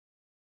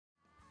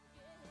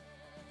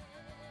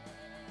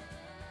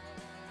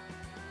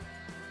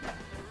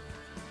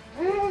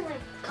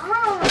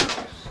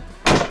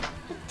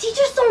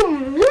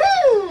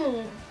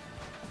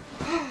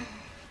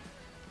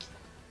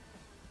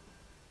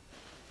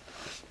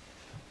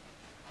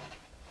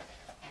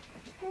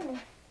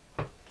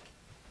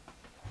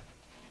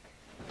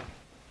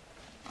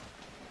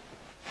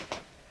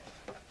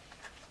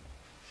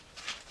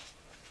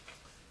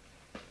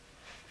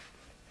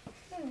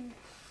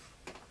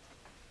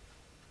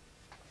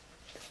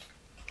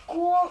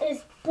School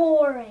is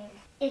boring.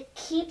 It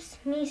keeps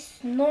me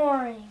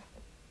snoring.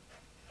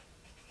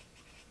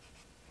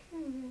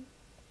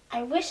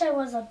 I wish I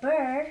was a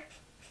bird.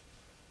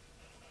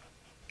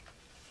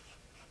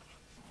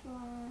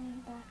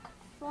 Flying back,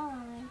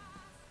 flying.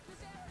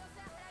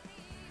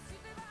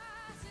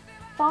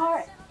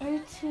 Far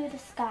into the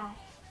sky.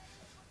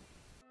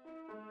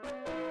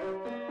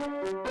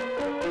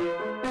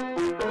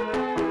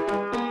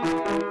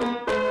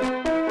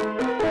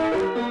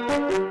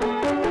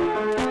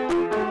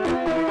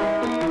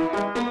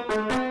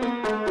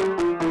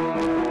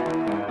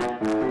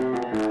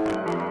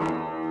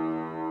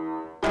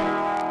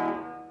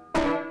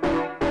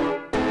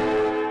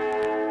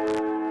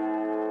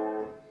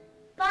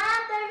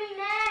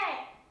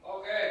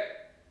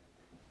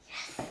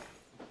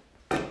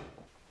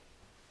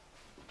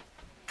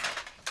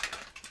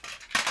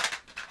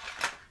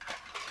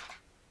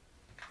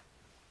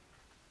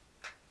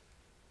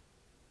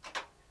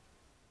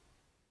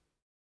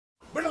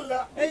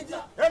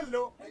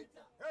 Hello.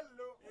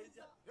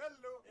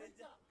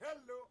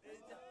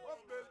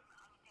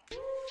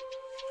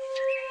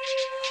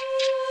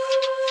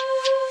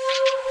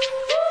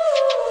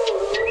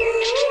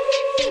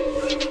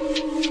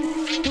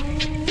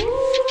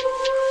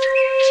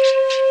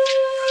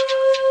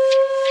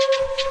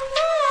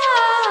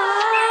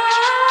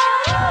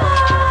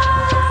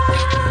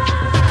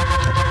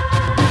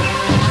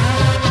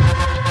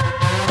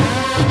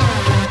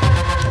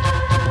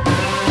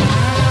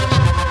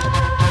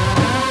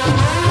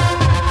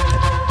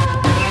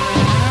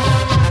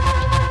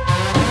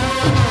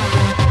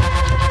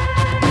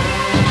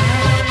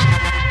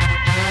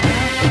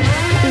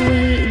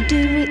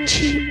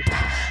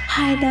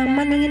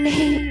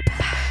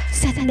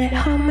 At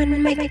home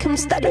and make him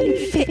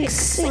study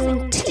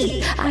fixing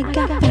tea. I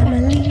got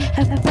family,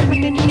 a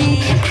friend in me,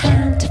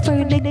 and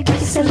for the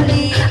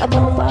easily. I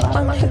won't walk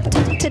on her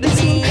to the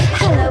sea.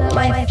 Hello,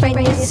 my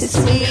friend, this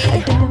is me.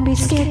 Don't be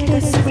scared,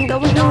 there's something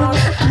going on.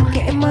 I'm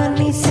getting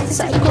money since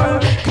I grow.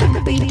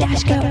 Could be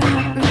dash girl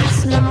out my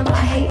slum. I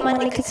hate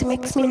money cause it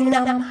makes me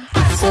numb.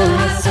 Hustle,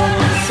 hustle,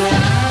 hustle.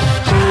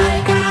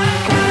 Grind,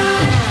 grind,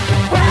 grind.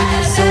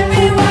 Rise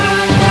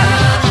everyone,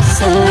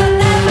 hustle and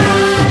run.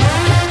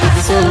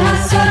 Hustle,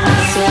 hustle,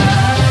 hustle.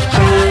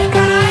 Grind,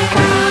 grind,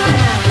 grind.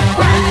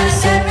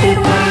 Rise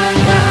everyone,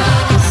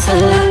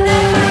 hustle and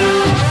run.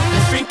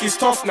 You think it's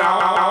tough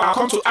now?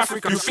 Come to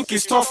Africa. You think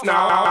it's tough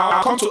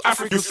now? Come to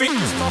Africa. You think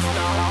it's tough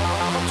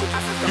now? Come to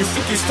Africa. You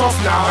think it's tough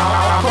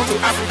now? Come to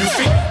Africa. You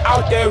think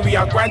out there we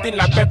are grinding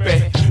like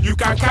Pepe. You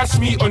can catch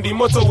me on the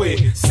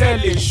motorway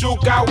selling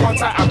sugar,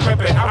 water and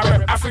pepper. I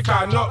rep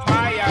Africa, not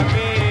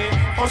Miami.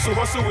 Hustle,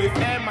 hustle with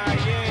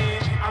MIA.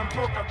 I'm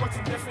broke, I've got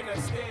indefinite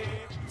stay.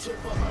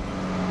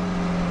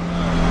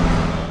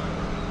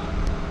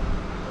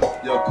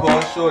 Yo,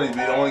 call shorty, B.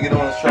 Don't want to get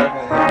on this track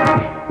right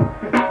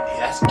here. Yeah,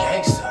 that's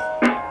gangsta.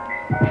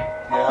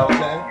 You know what I'm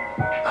saying?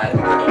 Alright,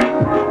 let me go.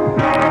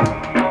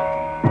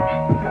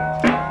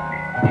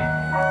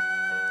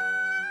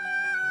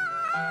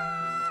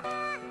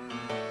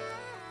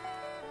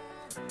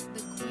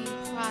 The Green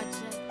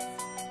Project.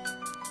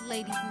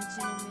 Ladies and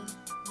gentlemen,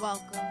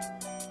 welcome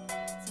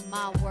to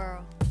my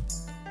world,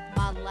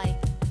 my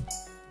life,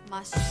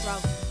 my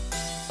struggle.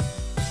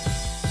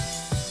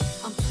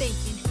 I'm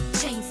thinking,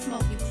 chain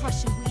smoking,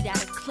 crushing weed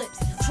out of clips,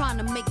 trying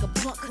to make a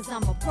blunt cause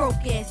I'm a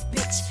broke ass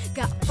bitch.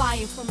 Got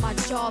fired from my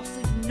job so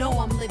you know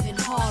I'm living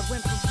hard.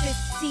 Went from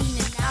 15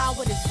 an hour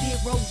to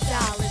 $0.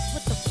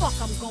 What the fuck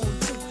I'm going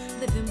through?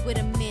 Living with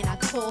a man I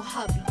call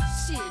hubby.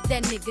 Shit,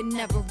 that nigga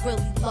never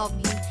really loved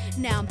me.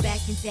 Now I'm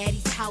back in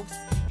daddy's house,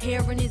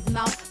 hair in his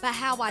mouth about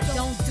how I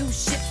don't do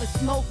shit but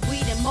smoke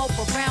weed and mope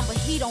around. But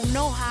he don't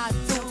know how I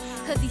do,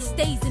 cause he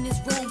stays in his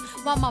room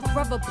while my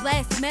brother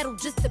blasts metal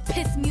just to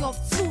piss me off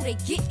too. They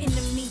get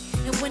into me,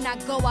 and when I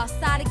go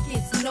outside it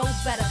gets no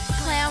better.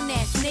 Clown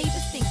ass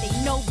neighbors think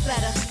they know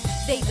better.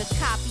 They the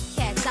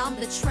copycats, I'm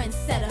the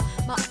trendsetter.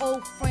 My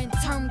old friend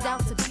turned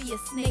out to be a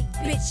snake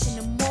bitch, and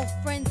the more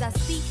friends I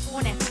see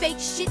on that fake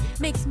shit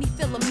makes me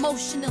feel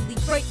emotionally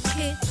break,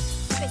 kid.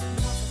 Fake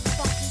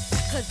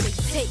motherfuckers, cause they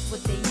take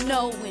what they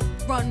know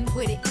and run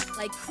with it.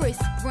 Like Chris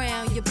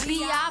Brown, your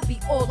B.I. be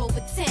all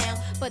over town,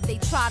 but they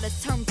try to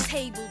turn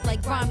tables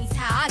like Grammy's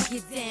how I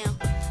get down.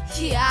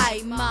 Yeah,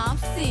 aight, ma, I'm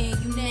seeing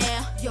you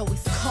now. Yo,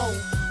 it's cold,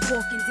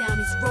 walking down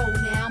this road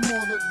now. I'm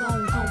all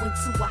alone, going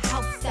to a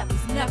house that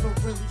was never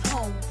really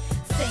home.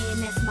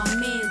 Saying that's my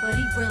man, but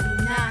he really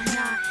not.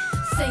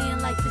 Saying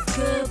life is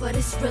good, but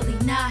it's really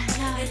not.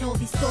 And all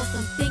these thoughts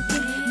I'm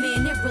thinking,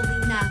 man, they're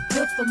really not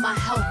good for my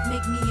health.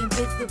 Make me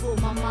invisible,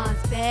 my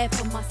mind's bad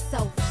for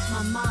myself.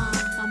 My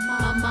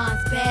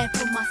mind's bad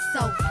for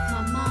myself.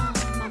 My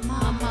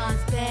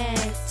mind's bad.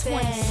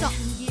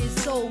 20-something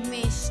years old,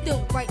 man,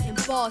 still writing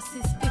bars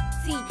since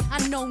 15.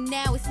 I know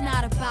now it's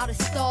not about a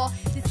star.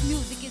 This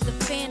music is a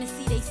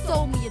fantasy. They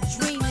sold me a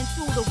dream and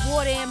threw the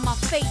water in my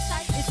face.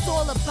 It's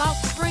all about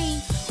cream,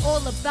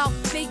 all about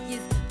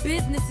figures.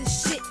 Business is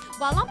shit,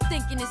 while I'm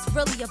thinking it's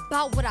really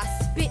about what I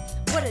spit.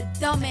 What a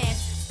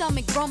dumbass.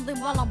 stomach rumbling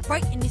while I'm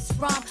writing this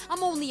rhyme.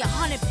 I'm only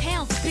 100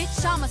 pounds,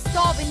 bitch. I'm a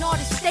starving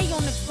artist, stay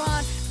on the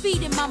grind.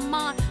 Feeding my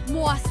mind,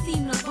 more I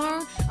seem to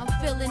learn. I'm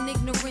feeling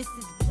ignorance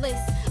is bliss.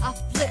 I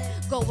flip,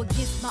 go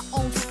against my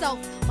own self.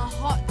 My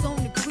heart don't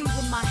agree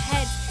with my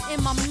head.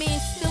 And my man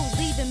still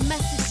leaving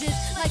messages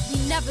like we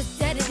never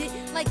deaded it.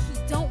 Like he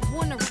don't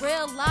wanna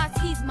realize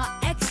he's my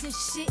ex and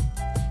shit.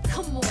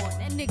 Come on,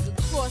 that nigga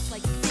crossed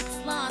like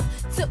 6 lines.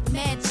 Took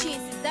mad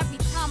chances every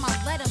time I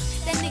let him.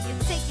 That nigga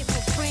take it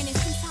for granted.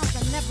 Sometimes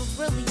I never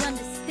really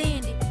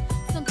understand it.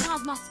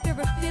 Sometimes my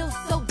spirit feels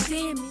so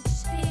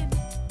damaged. Damn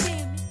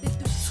it. Been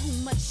through too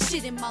much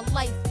shit in my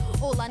life.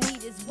 All I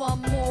need is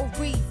one more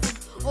reason.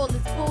 All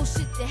this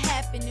bullshit that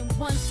happened in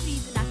one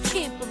season. I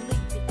can't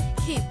believe it.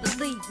 Can't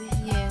believe it.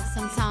 Yeah,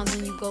 sometimes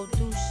when you go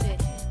through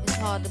shit, it's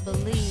hard to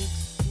believe.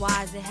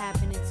 Why is it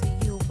happening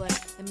to you? But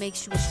it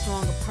makes you a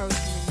stronger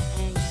person in the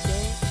end. You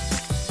dead?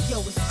 Yo,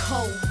 it's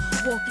cold.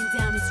 Walking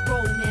down this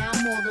road now,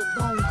 I'm all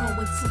alone.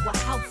 Going to a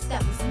house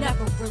that was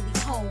never really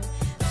home.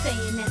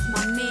 Saying that's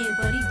my man,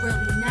 but he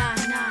really not.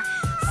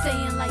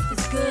 Saying life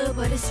is good,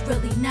 but it's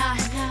really not.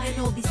 And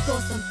all these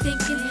thoughts I'm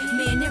thinking,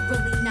 man, it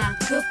really not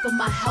good for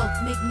my health.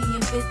 Make me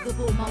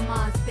invisible, my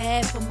mind's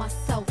bad for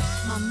myself.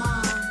 My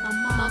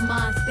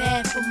mind's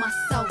bad for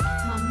myself.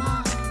 My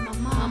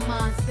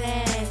mind's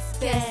bad.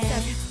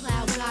 Every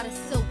cloud got a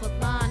silver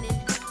lining.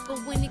 But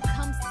when it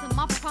comes to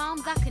my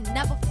problems, I can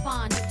never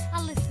find it.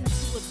 I listen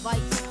to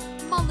advice,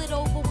 mull it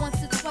over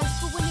once or twice.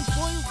 But when it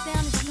boils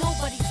down, it's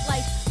nobody's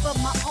life but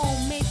my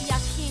own. Maybe I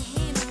can't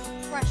handle the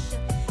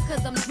pressure,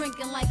 cause I'm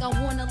drinking like I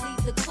wanna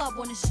leave the club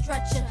on a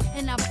stretcher.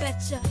 And I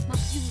betcha my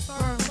fuse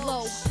burn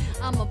low.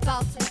 I'm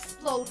about to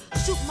explode.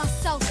 Shoot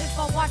myself if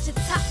I watch a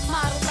top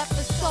model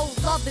episode.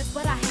 Love it,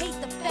 but I hate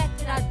the fact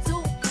that I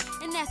do.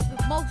 And that's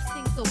with most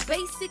things. So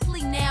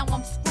basically now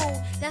I'm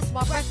screwed. That's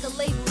why record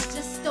labels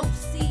just don't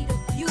see the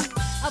view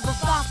of a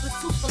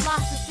 5'2"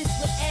 philosophist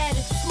with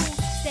attitude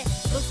that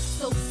looks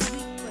so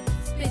sweet but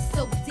spit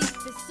so deep.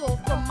 It's all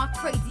from my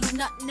crazy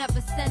nut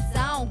never since.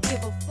 I don't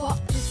give a fuck.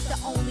 It's the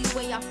only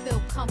way I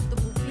feel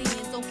comfortable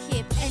being. Don't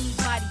care if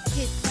anybody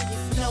gets it.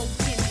 It's no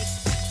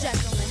gimmicks.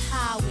 Jekyll and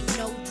Hyde with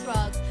no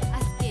drugs. I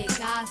scare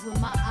guys with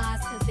my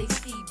eyes cause they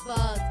see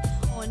bugs.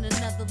 On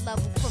another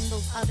level from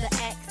those other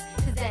acts,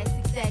 cause that's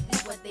exactly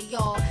what they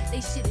are.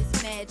 They shit is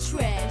mad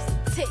trash, so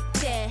take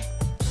that.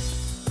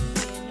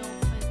 Yeah, no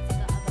offense to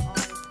the other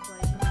artists,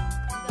 but you know,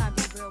 you gotta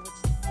be real with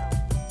yourself.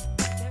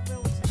 Get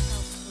real with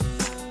yourself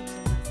before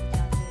you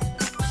try to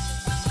put your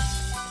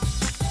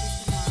message out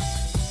there.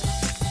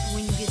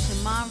 When you get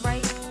your mind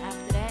right,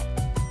 after that,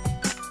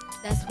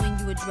 that's when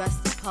you address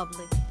the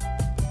public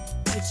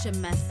with your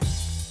message.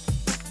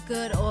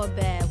 Good or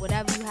bad,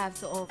 whatever you have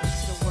to offer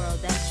to the world,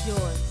 that's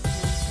yours.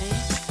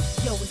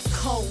 Yo, it's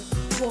cold,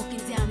 walking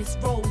down this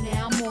road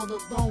now, I'm all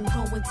alone.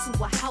 Going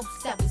to a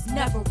house that was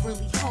never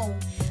really home.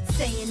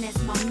 Saying that's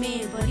my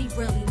man, but he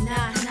really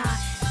not.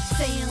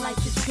 Saying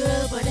life is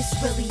good, but it's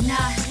really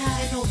not.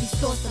 And all these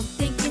thoughts I'm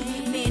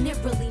thinking, man, it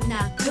really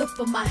not good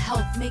for my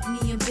health. Make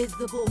me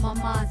invisible, my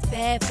mind's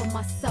bad for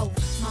myself.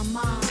 My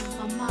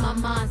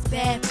mind's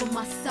bad for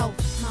myself.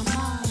 My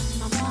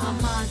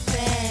mind's